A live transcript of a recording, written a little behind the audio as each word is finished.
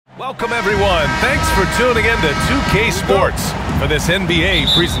Welcome, everyone. Thanks for tuning in to 2K Sports for this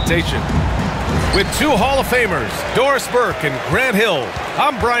NBA presentation. With two Hall of Famers, Doris Burke and Grant Hill,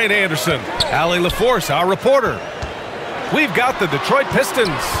 I'm Brian Anderson. Allie LaForce, our reporter. We've got the Detroit Pistons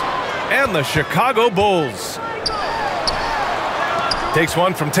and the Chicago Bulls. Takes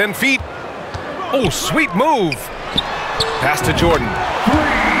one from 10 feet. Oh, sweet move. Pass to Jordan.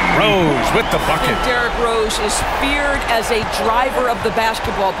 Rose with the bucket. Derrick Rose is feared as a driver of the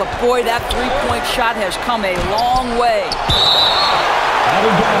basketball, but boy, that three-point shot has come a long way.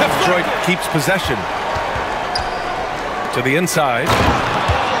 Detroit keeps possession. To the inside.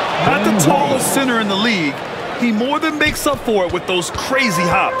 Not the tallest center in the league, he more than makes up for it with those crazy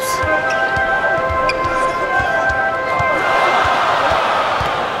hops.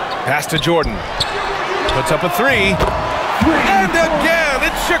 Pass to Jordan. Puts up a three. And again,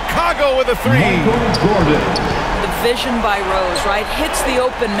 it's Chicago with a three. The vision by Rose, right? Hits the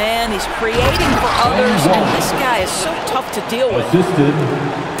open man. He's creating for others, and this guy is so tough to deal with.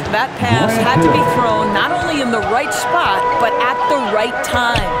 That pass had to be thrown not only in the right spot, but at the right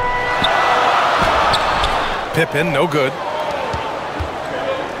time. Pippen, no good.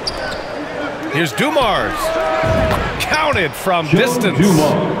 Here's Dumars. Counted from distance.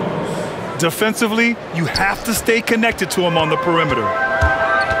 Defensively, you have to stay connected to him on the perimeter.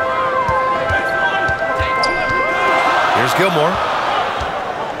 Here's Gilmore.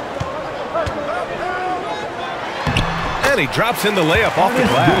 And he drops in the layup off the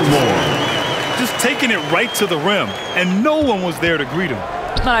glass. Just taking it right to the rim, and no one was there to greet him.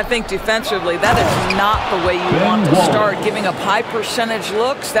 I think defensively, that is not the way you want to start. Giving up high percentage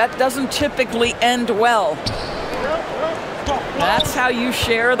looks, that doesn't typically end well. That's how you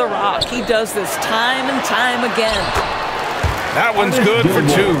share the rock. He does this time and time again. That one's good for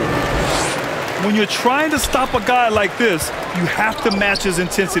two. When you're trying to stop a guy like this, you have to match his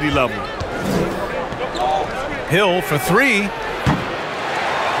intensity level. Hill for three.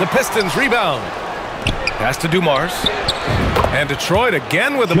 The Pistons rebound. Pass to Dumars. And Detroit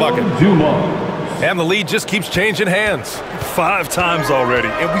again with the bucket. And the lead just keeps changing hands. 5 times already,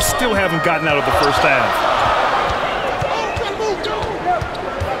 and we still haven't gotten out of the first half.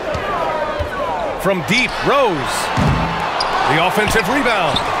 From deep, Rose. The offensive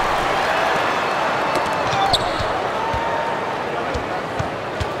rebound.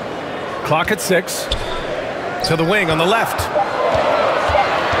 Clock at 6. To the wing on the left.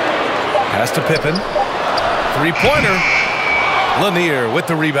 Pass to Pippen. Three-pointer. Lanier with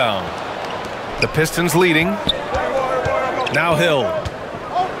the rebound. The Pistons leading. Now Hill.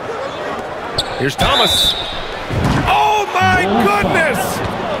 Here's Thomas. Oh, my goodness!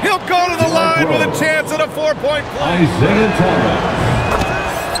 He'll go to the line with a chance at a 4-point play.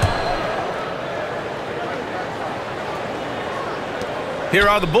 Here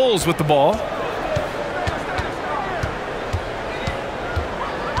are the Bulls with the ball.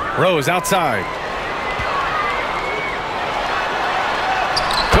 Rose outside.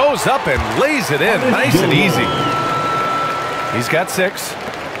 Goes up and lays it in. Nice and easy. He's got 6.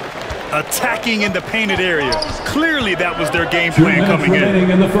 Attacking in the painted area. Clearly that was their game plan coming in.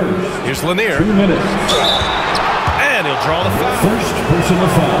 Here's Lanier. And he'll draw the foul. First personal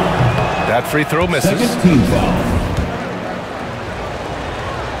foul. That free throw misses. Second team foul.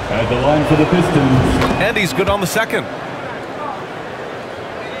 At the line for the Pistons. And he's good on the second.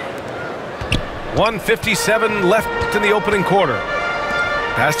 1:57 left in the opening quarter.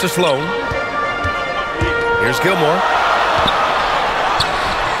 Pass to Sloan. Here's Gilmore.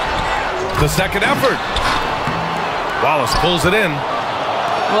 The second effort. Wallace pulls it in.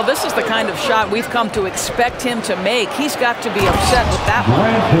 Well, this is the kind of shot we've come to expect him to make. He's got to be upset with that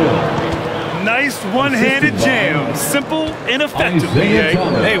one. Nice one-handed jam. Simple and effective,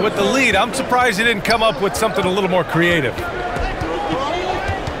 PA. Hey, with the lead, I'm surprised he didn't come up with something a little more creative.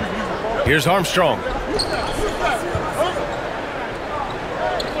 Here's Armstrong.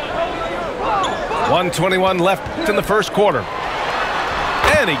 .121 left in the first quarter.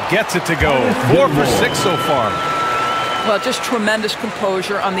 And he gets it to go. 4 for 6 so far. Well, just tremendous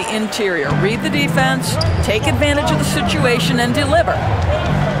composure on the interior. Read the defense, take advantage of the situation, and deliver.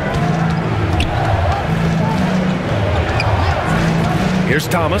 Here's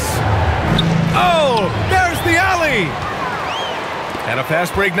Thomas. Oh, there's the alley. And a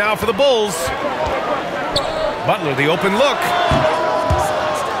fast break now for the Bulls. Butler, the open look.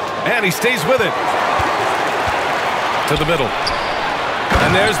 And he stays with it. To the middle.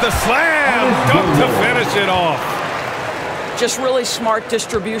 And there's the slam. Dunk to finish it off. Just really smart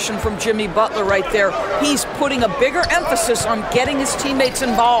distribution from Jimmy Butler right there. He's putting a bigger emphasis on getting his teammates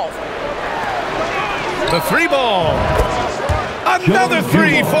involved. The three ball. Another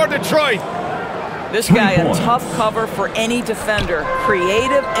three for Detroit. This guy, a tough cover for any defender.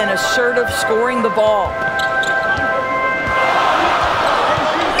 Creative and assertive scoring the ball.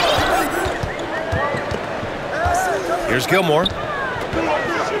 Here's Gilmore.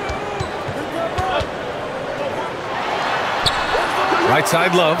 Right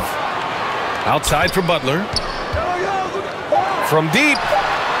side, Love. Outside for Butler. From deep.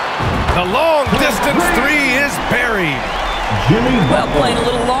 The long distance three is buried. Well, playing a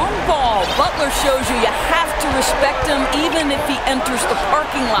little long ball. Butler shows you have to respect him even if he enters the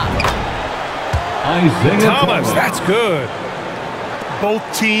parking lot. Thomas, that's good. Both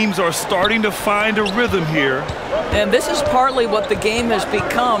teams are starting to find a rhythm here. And this is partly what the game has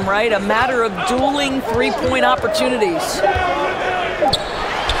become, right? A matter of dueling three-point opportunities.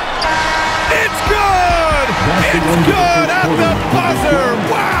 It's good! It's good at the buzzer!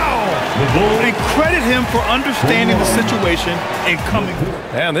 Wow! And credit him for understanding the situation and coming.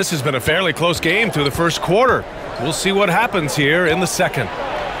 And this has been a fairly close game through the first quarter. We'll see what happens here in the second.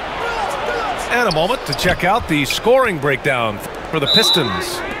 And a moment to check out the scoring breakdown for the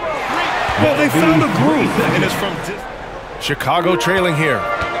Pistons. Well, they found a groove, and it's from Chicago trailing here.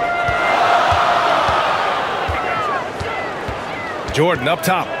 Jordan up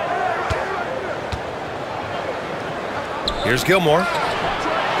top. Here's Gilmore.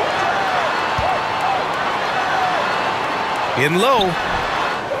 In low.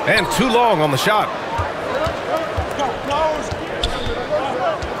 And too long on the shot.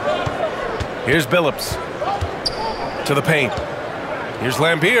 Here's Billups. To the paint. Here's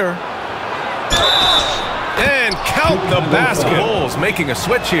Lambier. And count the basket. Bulls making a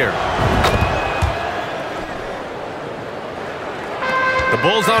switch here. The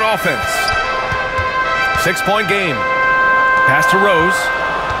Bulls on offense. 6-point game. Pass to Rose.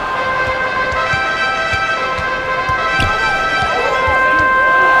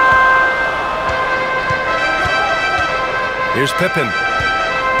 Here's Pippen.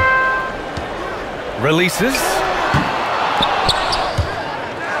 Releases.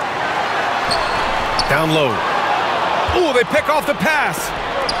 Down low. Oh, they pick off the pass.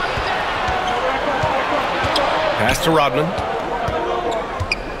 Pass to Rodman.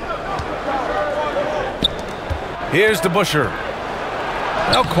 Here's DeBusschere.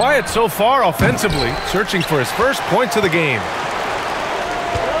 Now quiet so far offensively, searching for his first points of the game.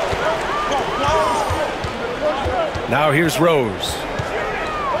 Now here's Rose.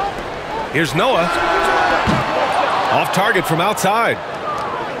 Here's Noah. Off target from outside.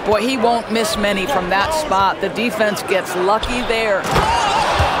 Boy, he won't miss many from that spot. The defense gets lucky there.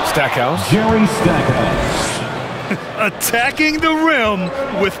 Stackhouse. Jerry Stackhouse. Attacking the rim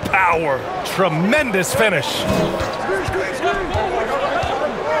with power. Tremendous finish.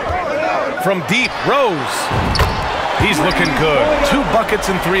 From deep, Rose. He's looking good. 2 buckets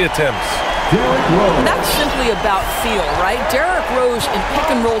in 3 attempts. That's simply about feel, right? Derrick Rose in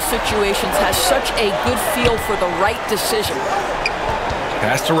pick-and-roll situations has such a good feel for the right decision.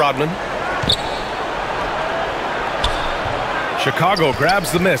 Pass to Rodman. Chicago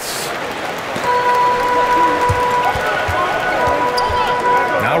grabs the miss.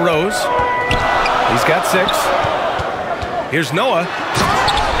 Now Rose. He's got 6. Here's Noah.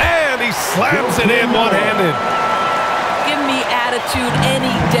 And he slams it in one-handed. Give me attitude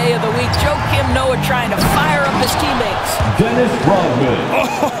any day of the week. Joe Kim Noah trying to fire up his teammates. Dennis Rodman.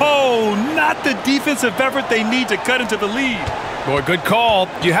 Oh, not the defensive effort they need to cut into the lead. Boy, good call.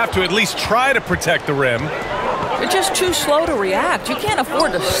 You have to at least try to protect the rim. They're just too slow to react. You can't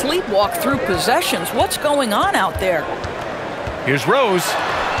afford to sleepwalk through possessions. What's going on out there? Here's Rose.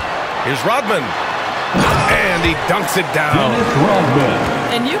 Here's Rodman. And he dunks it down. Dennis Rodman.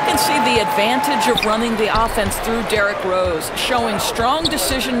 And you can see the advantage of running the offense through Derrick Rose, showing strong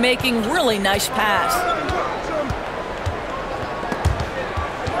decision-making, really nice pass.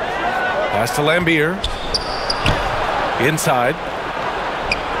 Pass to Lambier. Inside.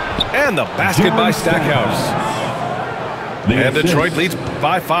 And the basket by Stackhouse. And Detroit leads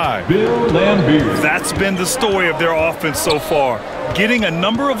by 5. Bill Lambier. That's been the story of their offense so far, getting a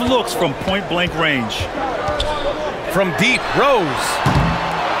number of looks from point-blank range. From deep, Rose.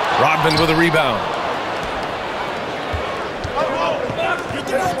 Rodman with a rebound.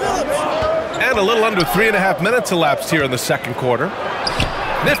 And a little under 3.5 minutes elapsed here in the second quarter.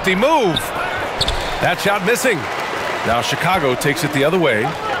 Nifty move. That shot missing. Now Chicago takes it the other way.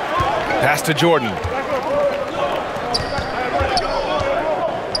 Pass to Jordan.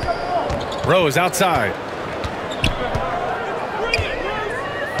 Rose outside.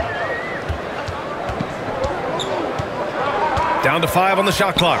 Down to 5 on the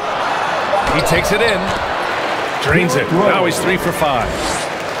shot clock. He takes it in. Drains it. Now he's 3 for 5.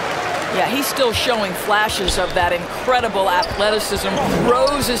 Yeah, he's still showing flashes of that incredible athleticism.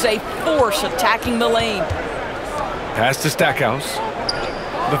 Rose is a force attacking the lane. Pass to Stackhouse.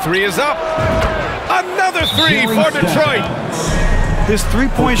 The 3 is up. Another 3 for Detroit. His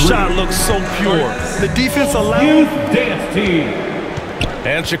three-point shot looks so pure. The defense allowed Youth dance team.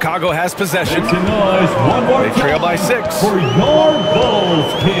 And Chicago has possession. Make some noise one more They trail by 6. for your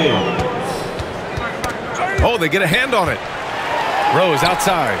Bulls kids. Oh, they get a hand on it. Rose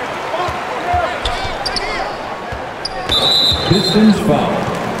outside. Pistons foul.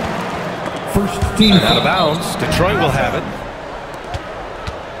 First team Out of bounds. Detroit will have it.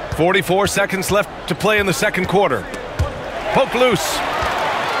 44 seconds left to play in the second quarter. Poke loose.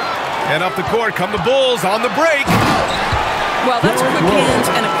 And up the court come the Bulls on the break. Well, that's quick hands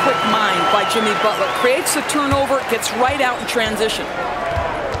and a quick mind by Jimmy Butler. Creates the turnover, gets right out in transition.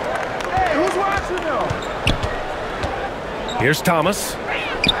 Here's Thomas.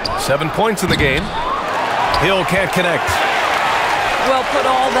 7 points in the game. Hill can't connect. Well, put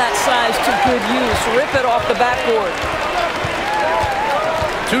all that size to good use. Rip it off the backboard.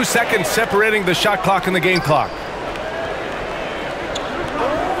 2 seconds separating the shot clock and the game clock.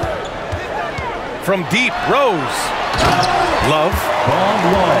 From deep, Rose. Love.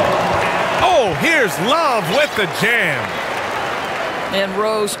 Oh, here's Love with the jam. And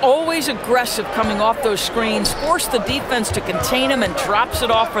Rose, always aggressive coming off those screens, forced the defense to contain him and drops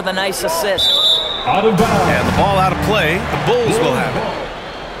it off for the nice assist. Out of bounds. And the ball out of play. The Bulls will have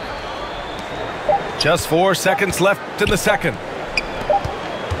it. Just 4 seconds left in the second.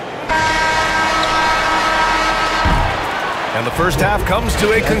 And the first half comes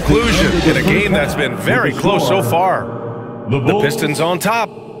to a conclusion in a game that's been very close so far. The Pistons on top.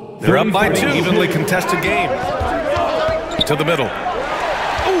 They're up by 2. Evenly contested game. To the middle.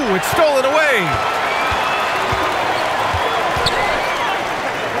 Ooh, it's stolen away.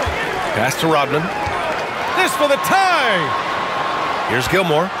 Pass to Rodman. This for the tie. Here's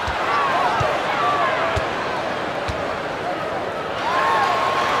Gilmore.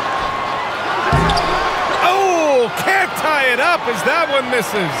 Oh, can't tie it up as that one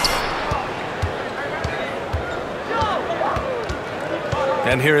misses.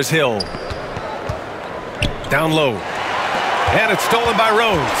 And here is Hill. Down low. And it's stolen by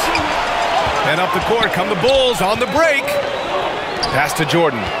Rose. And up the court come the Bulls on the break. Pass to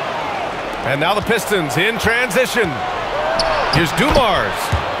Jordan. And now the Pistons in transition. Here's Dumars.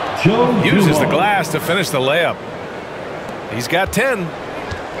 Uses the glass to finish the layup. He's got 10.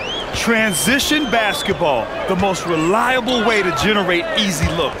 transition basketball, the most reliable way to generate easy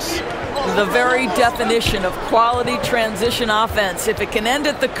looks. The very definition of quality transition offense. If it can end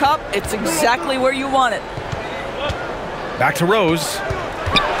at the cup, it's exactly where you want it. Back to Rose.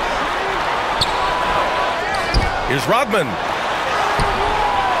 Here's Rodman.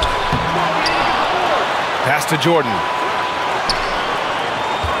 Pass to Jordan.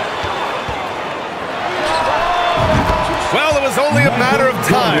 Well, it was only a matter of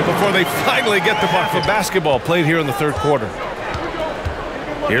time before they finally get the buck for basketball played here in the third quarter.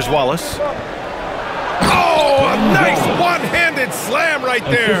 Here's Wallace. Oh, a nice one-handed slam right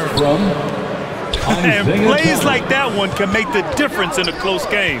there. And plays like that one can make the difference in a close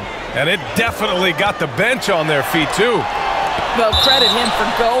game. And it definitely got the bench on their feet, too. Well, credit him for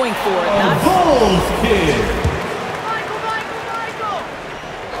going for it. Bulls kid.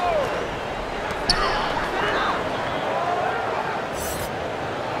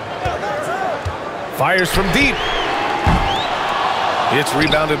 Fires from deep. It's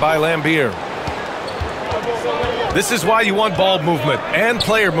rebounded by Lambier. This is why you want ball movement and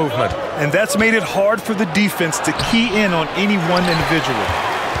player movement. And that's made it hard for the defense to key in on any one individual.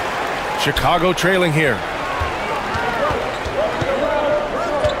 Chicago trailing here.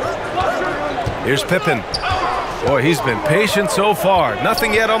 Here's Pippen. Boy, he's been patient so far.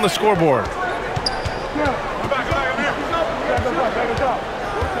 Nothing yet on the scoreboard.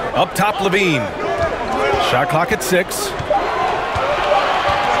 Up top, Levine. Shot clock at 6.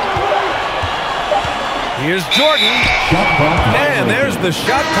 Here's Jordan. And there's the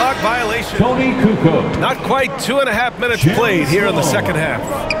shot clock violation. Tony Kukoc. Not quite 2.5 minutes played here in the second half.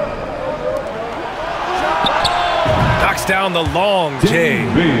 Knocks down the long J.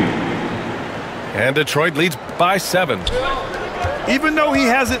 And Detroit leads by 7. Even though he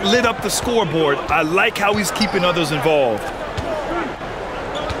hasn't lit up the scoreboard, I like how he's keeping others involved.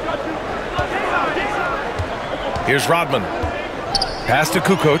 Here's Rodman. Pass to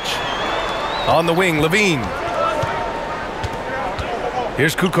Kukoc. On the wing, Levine.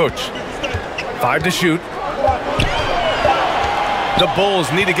 Here's Kukoc. 5 to shoot. The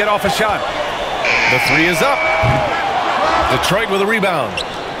Bulls need to get off a shot. The three is up. Detroit with a rebound.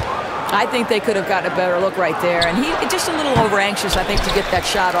 I think they could have gotten a better look right there. And he just a little over anxious, I think, to get that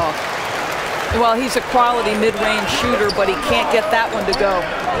shot off. Well, he's a quality mid-range shooter, but he can't get that one to go.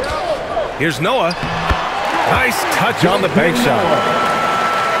 Here's Noah. Nice touch on the bank shot.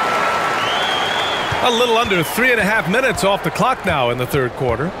 A little under 3.5 minutes off the clock now in the third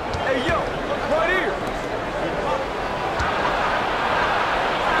quarter. Hey, yo, right here.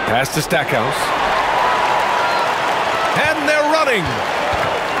 Pass to Stackhouse. And they're running.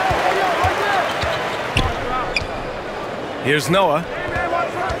 Here's Noah.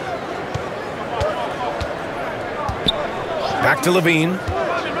 Back to Levine.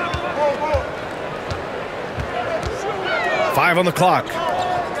 5 on the clock.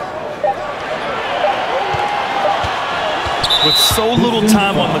 With so little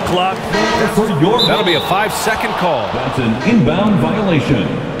time on the clock. That'll be a 5-second call. That's an inbound violation.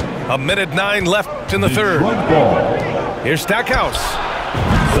 1:09 left in the third. Detroit ball. Here's Stackhouse.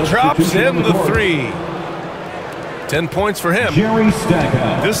 Drops in the three. 10 points for him. Jerry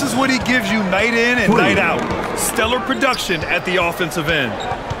Stackhouse. This is what he gives you night in and night out. Stellar production at the offensive end.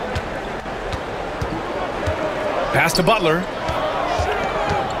 Pass to Butler.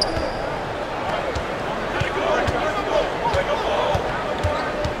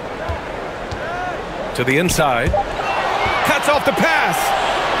 To the inside. Cuts off the pass.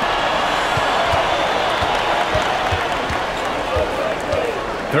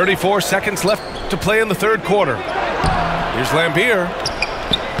 .34 seconds left to play in the third quarter. Here's Lambier.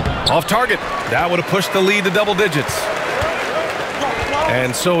 Off target. That would have pushed the lead to double digits.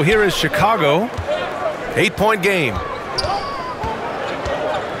 And so here is Chicago. 8-point game.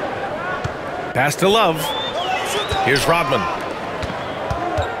 Pass to Love. Here's Rodman.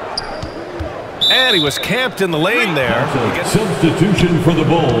 And he was camped in the lane there. Substitution for the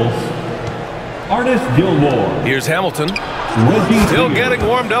Bulls. Ernest Gilmore. Here's Hamilton. Still getting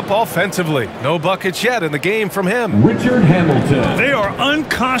warmed up offensively. No buckets yet in the game from him. Richard Hamilton. They are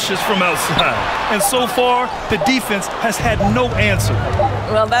unconscious from outside. And so far, the defense has had no answer.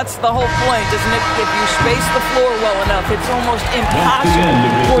 Well, that's the whole point, isn't it? If you space the floor well enough, it's almost impossible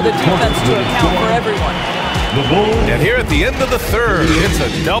for the defense to account for everyone. The Bulls. And here at the end of the third, it's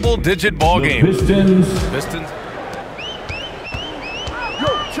a double-digit ball game. Pistons.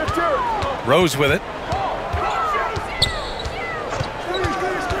 Rose with it.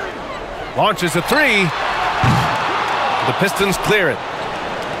 Launches a three. The Pistons clear it.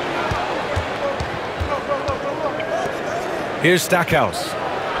 Here's Stackhouse.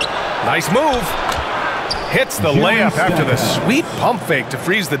 Nice move. Hits the layup after the sweet pump fake to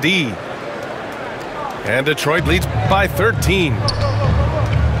freeze the D. And Detroit leads by 13.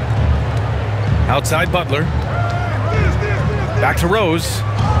 Outside Butler. Back to Rose.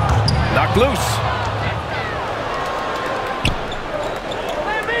 Knocked loose.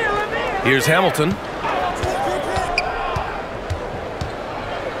 Here's Hamilton.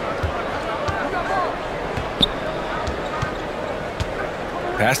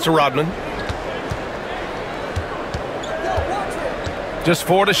 Pass to Rodman. Just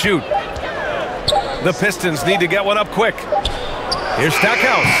 4 to shoot. The Pistons need to get one up quick. Here's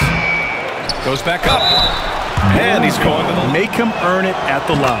Stackhouse. Goes back up. And he's going to the... Make him earn it at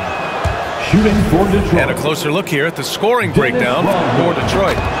the line. Shooting for Detroit. And a closer look here at the scoring breakdown for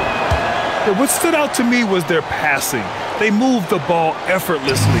Detroit. What stood out to me was their passing. They moved the ball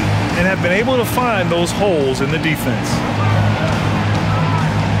effortlessly and have been able to find those holes in the defense.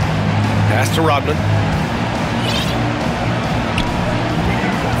 Pass to Rodman.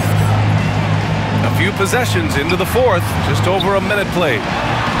 A few possessions into the fourth. Just over a minute played.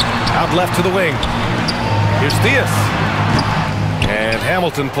 Out left to the wing. Here's Theus. And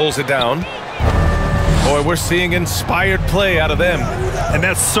Hamilton pulls it down. Boy, we're seeing inspired play out of them. And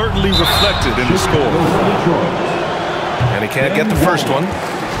that's certainly reflected in the score. And he can't get the first one.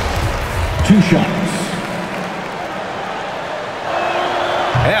 2 shots.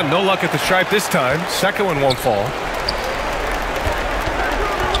 And no luck at the stripe this time. Second one won't fall.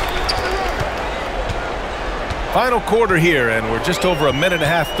 Final quarter here, and we're just over a minute and a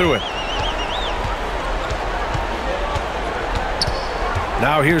half through it.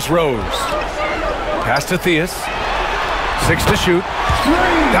 Now here's Rose. Pass to Theus. 6 to shoot.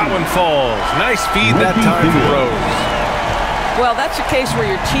 That one falls. Nice feed that time for Rose. Well, that's a case where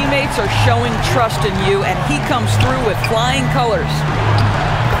your teammates are showing trust in you, and he comes through with flying colors.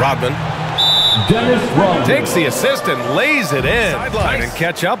 Rodman. Dennis Rodman. Takes the assist and lays it in. Sideline and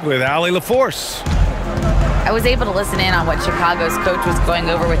catch up with Allie LaForce. I was able to listen in on what Chicago's coach was going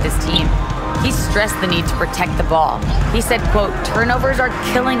over with his team. He stressed the need to protect the ball. He said, quote, "Turnovers are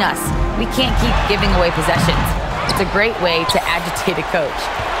killing us. We can't keep giving away possessions." It's a great way to agitate a coach.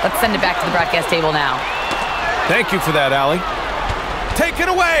 Let's send it back to the broadcast table now. Thank you for that, Allie. Take it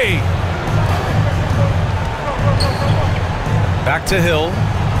away. Back to Hill.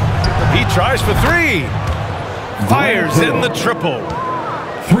 He tries for three. Fires in the triple.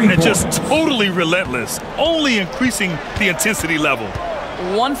 And just totally relentless, only increasing the intensity level.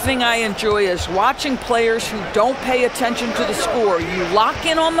 One thing I enjoy is watching players who don't pay attention to the score. You lock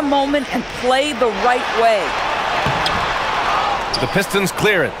in on the moment and play the right way. The Pistons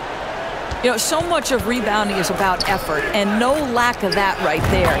clear it. You know, so much of rebounding is about effort, and no lack of that right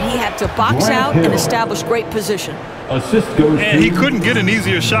there. He had to box out and establish great position. Assist goes and he couldn't get an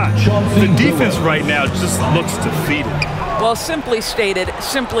easier shot. The defense right now just looks defeated. Well, simply stated,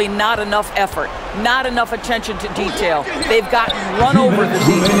 simply not enough effort, not enough attention to detail. They've gotten run over this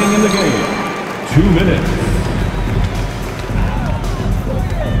evening. In the game. 2 minutes.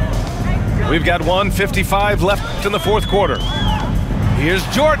 We've got 1:55 left in the fourth quarter. Here's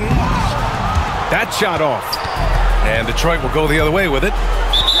Jordan. That shot off. And Detroit will go the other way with it.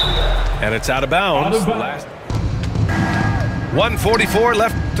 And it's out of bounds. 1:44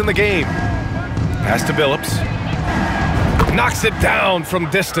 left in the game. Pass to Billups. Knocks it down from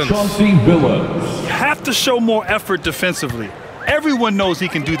distance. You have to show more effort defensively. Everyone knows he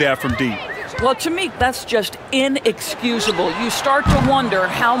can do that from deep. Well, to me, that's just inexcusable. You start to wonder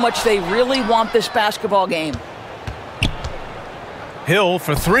how much they really want this basketball game. Hill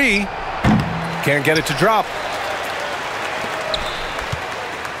for three. Can't get it to drop.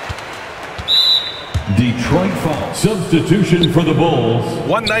 Detroit foul. Substitution for the Bulls.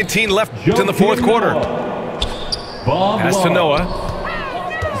 1:19 left in the fourth quarter. Pass to Noah.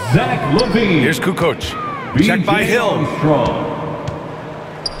 Zach LaVine. Here's Kukoc. Checked by Hill.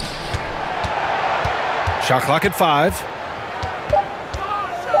 Shot clock at 5.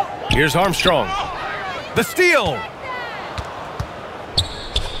 Here's Armstrong. The steal.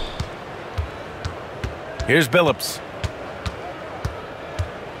 Here's Billups.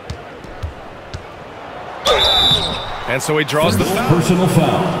 And so he draws the foul. Personal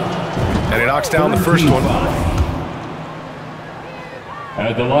foul. And he knocks down the first one.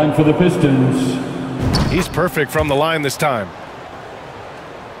 At the line for the Pistons. He's perfect from the line this time.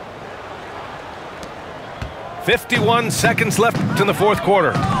 51 seconds left in the fourth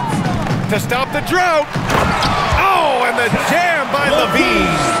quarter. To stop the drought. Oh, and the jam by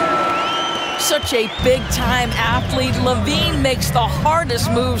LaVine. Such a big-time athlete. LaVine makes the hardest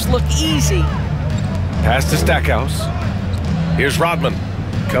moves look easy. Pass to Stackhouse. Here's Rodman.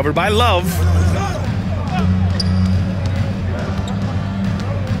 Covered by Love.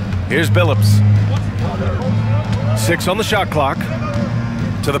 Here's Billups. 6 on the shot clock.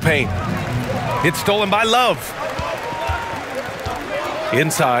 To the paint. It's stolen by Love.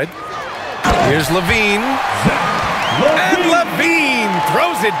 Inside. Here's LaVine. And LaVine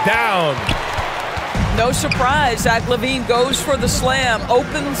throws it down. No surprise, Zach LaVine goes for the slam,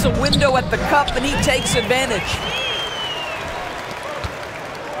 opens a window at the cup, and he takes advantage.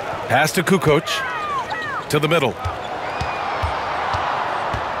 Pass to Kukoc. To the middle.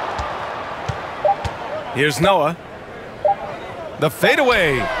 Here's Noah. The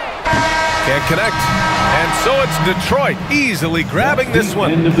fadeaway. Can't connect. And so it's Detroit easily grabbing this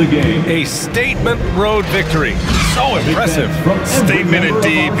one. End of the game. A statement road victory. So impressive. Statement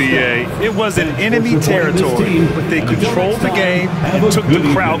indeed, BA. It wasn't enemy territory, but they controlled the game and took the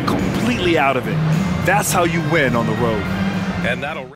crowd completely out of it. That's how you win on the road. And that'll